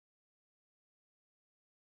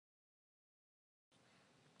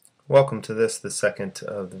Welcome to the second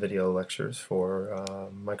of the video lectures for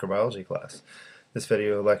microbiology class. This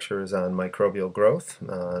video lecture is on microbial growth.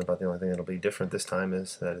 About the only thing that'll be different this time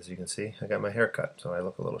is that, as you can see, I got my hair cut, so I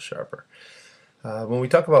look a little sharper. When we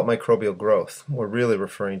talk about microbial growth, we're really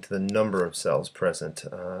referring to the number of cells present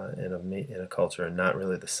in a culture and not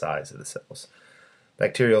really the size of the cells.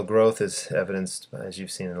 Bacterial growth is evidenced, as you've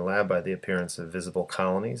seen in the lab, by the appearance of visible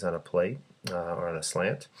colonies on a plate or on a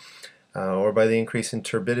slant. Or by the increase in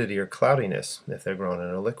turbidity or cloudiness if they're grown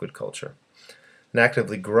in a liquid culture. An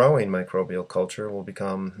actively growing microbial culture will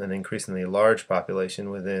become an increasingly large population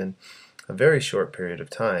within a very short period of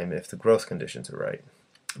time if the growth conditions are right.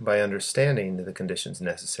 By understanding the conditions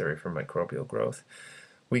necessary for microbial growth,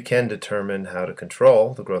 we can determine how to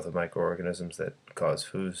control the growth of microorganisms that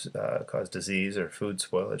cause disease or food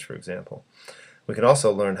spoilage, for example. We can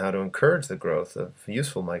also learn how to encourage the growth of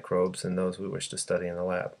useful microbes and those we wish to study in the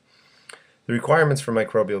lab. The requirements for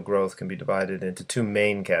microbial growth can be divided into two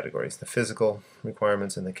main categories, the physical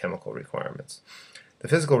requirements and the chemical requirements. The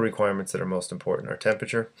physical requirements that are most important are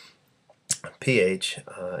temperature, pH,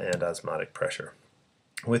 and osmotic pressure.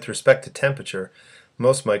 With respect to temperature,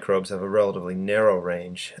 most microbes have a relatively narrow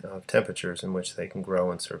range of temperatures in which they can grow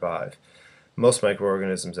and survive. Most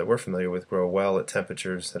microorganisms that we're familiar with grow well at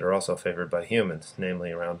temperatures that are also favored by humans,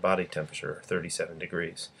 namely around body temperature, 37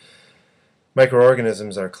 degrees.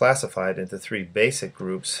 Microorganisms are classified into three basic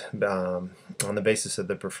groups on the basis of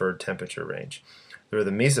the preferred temperature range. There are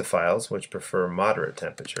the mesophiles, which prefer moderate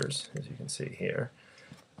temperatures, as you can see here.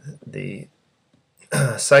 The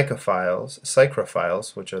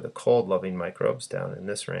psychrophiles, which are the cold-loving microbes down in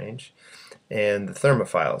this range. And the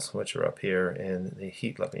thermophiles, which are up here in the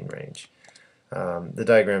heat-loving range. This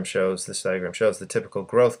diagram shows the typical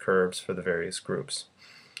growth curves for the various groups.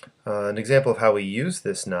 An example of how we use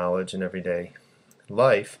this knowledge in everyday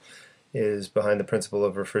life is behind the principle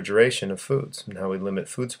of refrigeration of foods and how we limit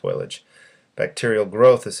food spoilage. Bacterial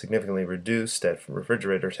growth is significantly reduced at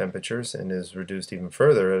refrigerator temperatures and is reduced even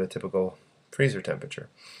further at a typical freezer temperature.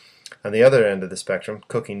 On the other end of the spectrum,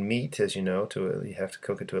 cooking meat, as you know, you have to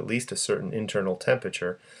cook it to at least a certain internal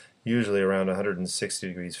temperature, usually around 160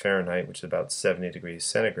 degrees Fahrenheit, which is about 70 degrees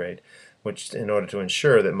centigrade, which in order to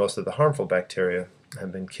ensure that most of the harmful bacteria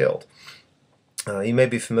have been killed. You may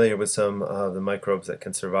be familiar with some of the microbes that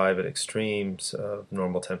can survive at extremes of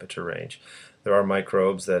normal temperature range. There are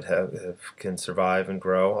microbes that can survive and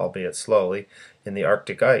grow, albeit slowly, in the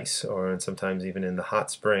Arctic ice or sometimes even in the hot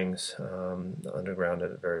springs underground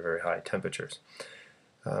at very, very high temperatures.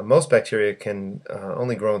 Most bacteria can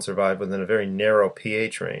only grow and survive within a very narrow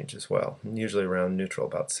pH range as well, usually around neutral,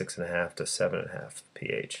 about 6.5 to 7.5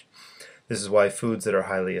 pH. This is why foods that are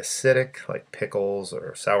highly acidic, like pickles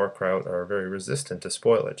or sauerkraut, are very resistant to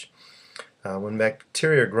spoilage. When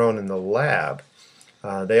bacteria are grown in the lab,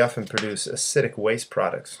 they often produce acidic waste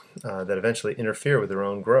products that eventually interfere with their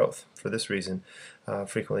own growth. For this reason,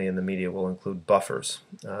 frequently in the media we'll include buffers,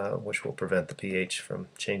 which will prevent the pH from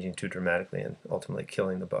changing too dramatically and ultimately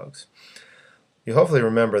killing the bugs. You hopefully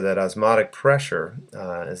remember that osmotic pressure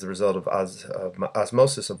is the result of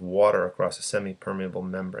osmosis of water across a semi-permeable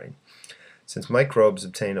membrane. Since microbes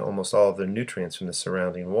obtain almost all of their nutrients from the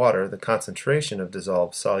surrounding water, the concentration of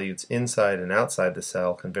dissolved solutes inside and outside the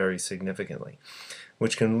cell can vary significantly,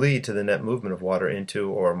 which can lead to the net movement of water into,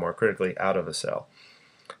 or more critically, out of a cell.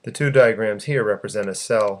 The two diagrams here represent a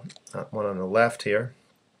cell, one on the left here,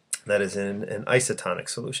 that is in an isotonic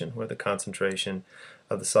solution, where the concentration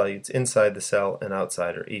of the solutes inside the cell and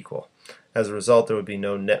outside are equal. As a result, there would be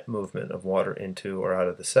no net movement of water into or out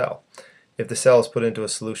of the cell. If the cell is put into a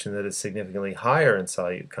solution that is significantly higher in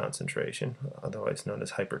solute concentration, otherwise known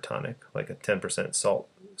as hypertonic, like a 10% salt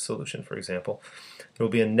solution, for example, there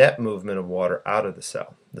will be a net movement of water out of the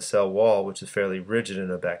cell. The cell wall, which is fairly rigid in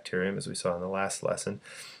a bacterium, as we saw in the last lesson,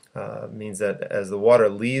 means that as the water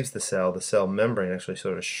leaves the cell membrane actually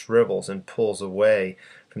sort of shrivels and pulls away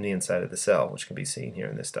from the inside of the cell, which can be seen here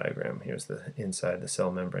in this diagram. Here's the inside of the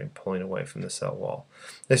cell membrane pulling away from the cell wall.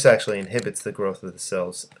 This actually inhibits the growth of the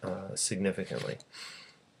cells significantly.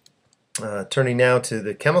 Turning now to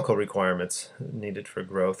the chemical requirements needed for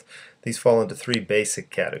growth, these fall into three basic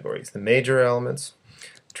categories: the major elements,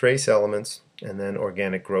 trace elements, and then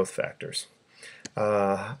organic growth factors.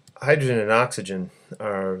 Hydrogen and oxygen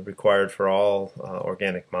are required for all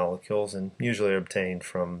organic molecules and usually are obtained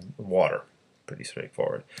from water. Pretty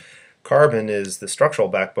straightforward. Carbon is the structural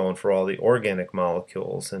backbone for all the organic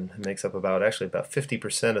molecules and makes up about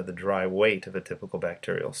 50% of the dry weight of a typical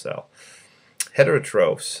bacterial cell.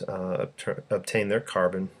 Heterotrophs obtain their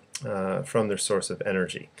carbon from their source of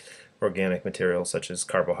energy. organic materials such as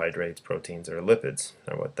carbohydrates, proteins, or lipids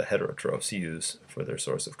are what the heterotrophs use for their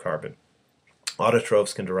source of carbon.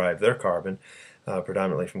 Autotrophs can derive their carbon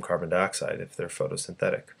predominantly from carbon dioxide if they're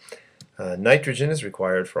photosynthetic. Nitrogen is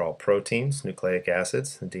required for all proteins, nucleic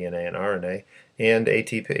acids, DNA and RNA, and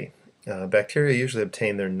ATP. Bacteria usually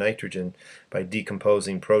obtain their nitrogen by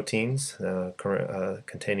decomposing proteins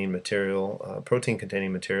containing material,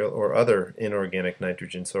 protein-containing material, or other inorganic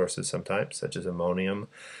nitrogen sources sometimes, such as ammonium,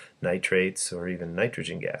 nitrates, or even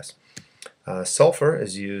nitrogen gas. Sulfur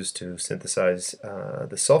is used to synthesize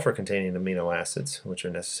the sulfur-containing amino acids, which are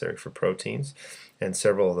necessary for proteins, and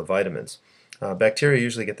several of the vitamins. Bacteria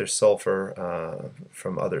usually get their sulfur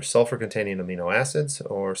from other sulfur-containing amino acids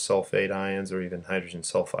or sulfate ions or even hydrogen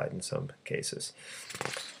sulfide in some cases.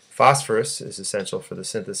 Phosphorus is essential for the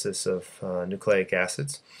synthesis of nucleic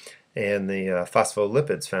acids and the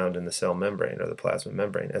phospholipids found in the cell membrane or the plasma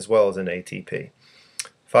membrane, as well as in ATP.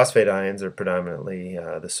 Phosphate ions are predominantly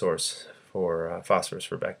the source for phosphorus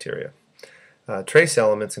for bacteria. Trace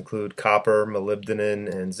elements include copper, molybdenum,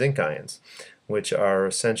 and zinc ions, which are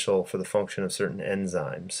essential for the function of certain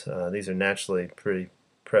enzymes. These are naturally pretty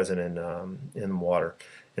present in water,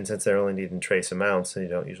 and since they're only needed in trace amounts, you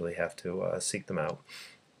don't usually have to seek them out.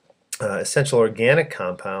 Essential organic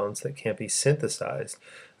compounds that can't be synthesized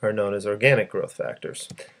are known as organic growth factors.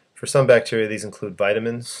 For some bacteria, these include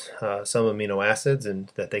vitamins, some amino acids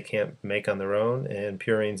that they can't make on their own, and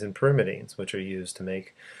purines and pyrimidines, which are used to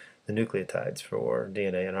make the nucleotides for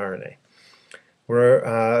DNA and RNA. We're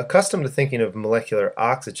accustomed to thinking of molecular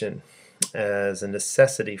oxygen as a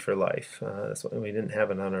necessity for life. That's why we didn't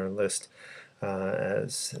have it on our list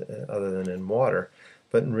other than in water.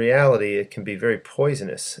 But in reality, it can be very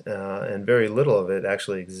poisonous, and very little of it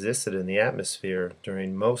actually existed in the atmosphere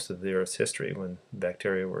during most of the Earth's history when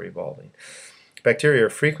bacteria were evolving. Bacteria are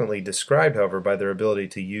frequently described, however, by their ability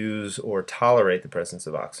to use or tolerate the presence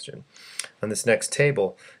of oxygen. On this next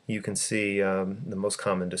table, you can see the most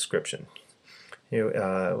common description.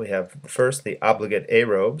 Here, we have first the obligate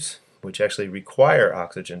aerobes, which actually require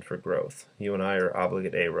oxygen for growth. You and I are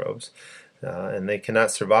obligate aerobes, and they cannot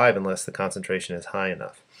survive unless the concentration is high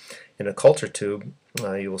enough. In a culture tube,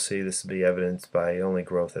 you will see this will be evidenced by only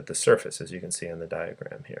growth at the surface, as you can see on the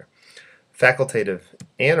diagram here. Facultative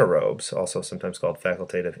anaerobes, also sometimes called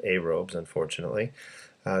facultative aerobes, unfortunately,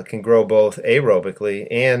 can grow both aerobically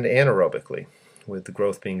and anaerobically, with the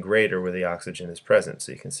growth being greater where the oxygen is present.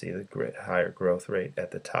 So you can see the higher growth rate at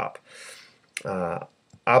the top.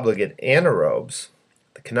 Obligate anaerobes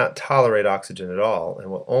cannot tolerate oxygen at all and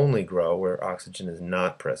will only grow where oxygen is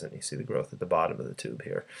not present. You see the growth at the bottom of the tube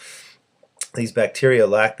here. These bacteria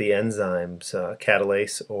lack the enzymes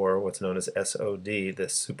catalase, or what's known as SOD, the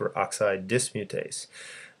superoxide dismutase,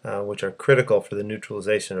 which are critical for the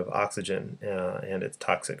neutralization of oxygen and its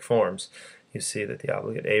toxic forms. You see that the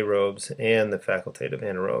obligate aerobes and the facultative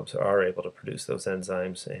anaerobes are able to produce those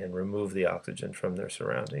enzymes and remove the oxygen from their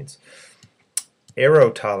surroundings.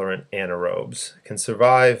 Aerotolerant anaerobes can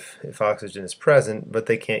survive if oxygen is present, but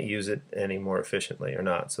they can't use it any more efficiently or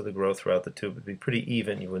not. So the growth throughout the tube would be pretty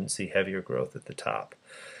even. You wouldn't see heavier growth at the top.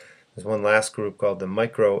 There's one last group called the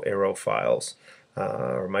microaerophiles,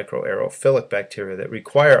 or microaerophilic bacteria that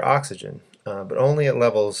require oxygen, but only at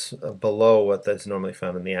levels below what is normally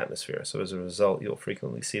found in the atmosphere. So as a result, you'll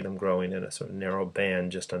frequently see them growing in a sort of narrow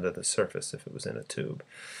band just under the surface if it was in a tube.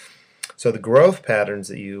 So the growth patterns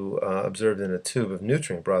that you observed in a tube of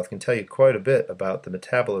nutrient broth can tell you quite a bit about the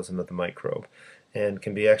metabolism of the microbe, and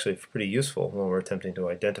can be actually pretty useful when we're attempting to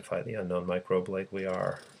identify the unknown microbe like we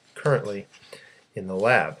are currently in the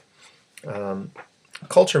lab.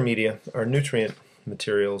 Culture media are nutrient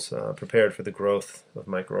materials prepared for the growth of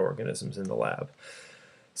microorganisms in the lab.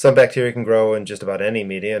 Some bacteria can grow in just about any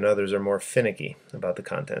media, and others are more finicky about the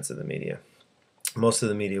contents of the media. Most of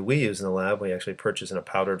the media we use in the lab we actually purchase in a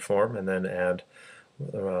powdered form and then add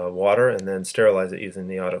water and then sterilize it using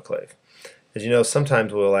the autoclave. As you know,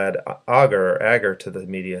 sometimes we'll add agar to the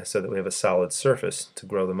media so that we have a solid surface to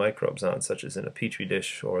grow the microbes on, such as in a petri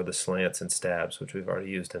dish or the slants and stabs, which we've already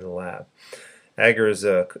used in the lab. Agar is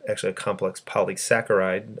actually a complex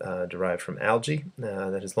polysaccharide derived from algae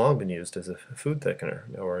that has long been used as a food thickener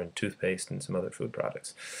or in toothpaste and some other food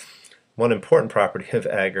products. One important property of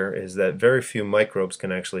agar is that very few microbes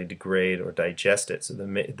can actually degrade or digest it, so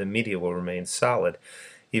the media will remain solid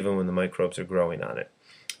even when the microbes are growing on it.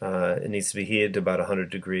 It needs to be heated to about 100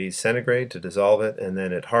 degrees centigrade to dissolve it, and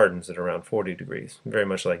then it hardens at around 40 degrees, very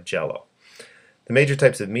much like Jell-O. The major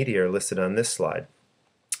types of media are listed on this slide.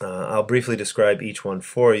 I'll briefly describe each one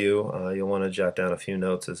for you. You'll want to jot down a few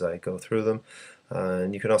notes as I go through them.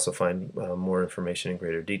 And you can also find more information in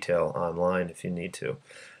greater detail online if you need to.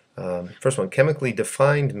 First one, chemically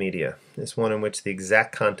defined media is one in which the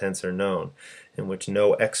exact contents are known, in which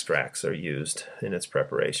no extracts are used in its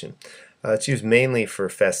preparation. It's used mainly for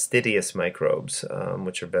fastidious microbes,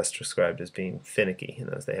 which are best described as being finicky,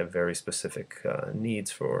 as they have very specific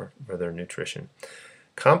needs for their nutrition.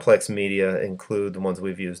 Complex media include the ones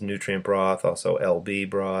we've used, nutrient broth, also LB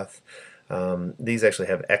broth. These actually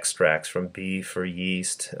have extracts from beef or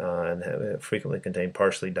yeast and frequently contain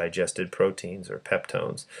partially digested proteins or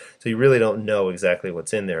peptones. So you really don't know exactly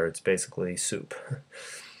what's in there. It's basically soup.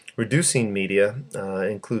 Reducing media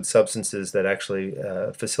include substances that actually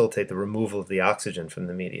facilitate the removal of the oxygen from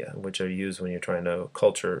the media, which are used when you're trying to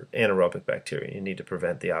culture anaerobic bacteria. You need to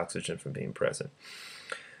prevent the oxygen from being present.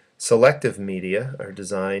 Selective media are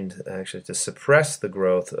designed actually to suppress the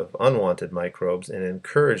growth of unwanted microbes and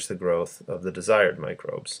encourage the growth of the desired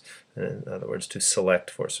microbes. In other words, to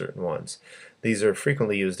select for certain ones. These are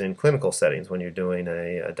frequently used in clinical settings when you're doing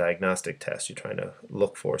a diagnostic test. You're trying to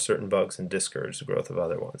look for certain bugs and discourage the growth of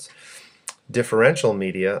other ones. Differential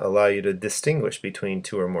media allow you to distinguish between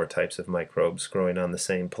two or more types of microbes growing on the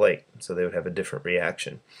same plate, so they would have a different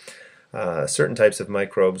reaction. Certain types of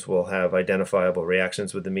microbes will have identifiable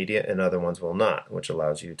reactions with the media and other ones will not, which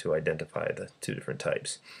allows you to identify the two different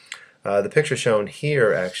types. The picture shown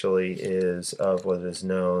here actually is of what is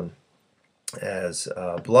known as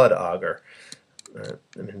blood agar.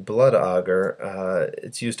 In blood agar,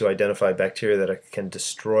 it's used to identify bacteria that can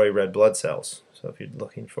destroy red blood cells. So if you're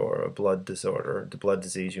looking for a blood disorder, blood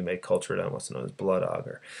disease, you may culture it on what's known as blood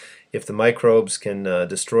agar. If the microbes can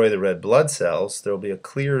destroy the red blood cells, there will be a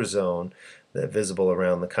clear zone visible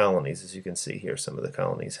around the colonies. As you can see here, some of the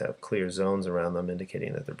colonies have clear zones around them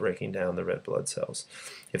indicating that they're breaking down the red blood cells.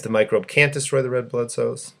 If the microbe can't destroy the red blood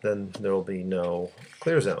cells, then there will be no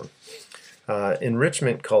clear zone.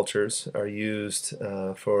 Enrichment cultures are used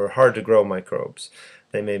for hard-to-grow microbes.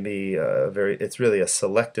 They may be it's really a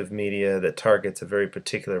selective media that targets a very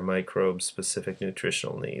particular microbe's specific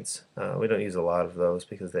nutritional needs. We don't use a lot of those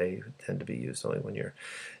because they tend to be used only when you're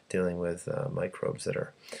dealing with microbes that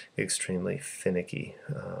are extremely finicky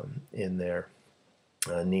in their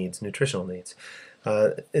nutritional needs.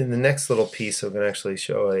 In the next little piece, we're going to actually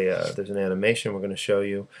show there's an animation we're going to show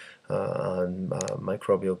you on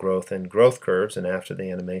microbial growth and growth curves, and after the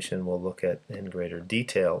animation we'll look at in greater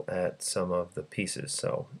detail at some of the pieces.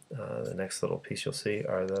 So the next little piece you'll see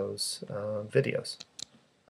are those videos.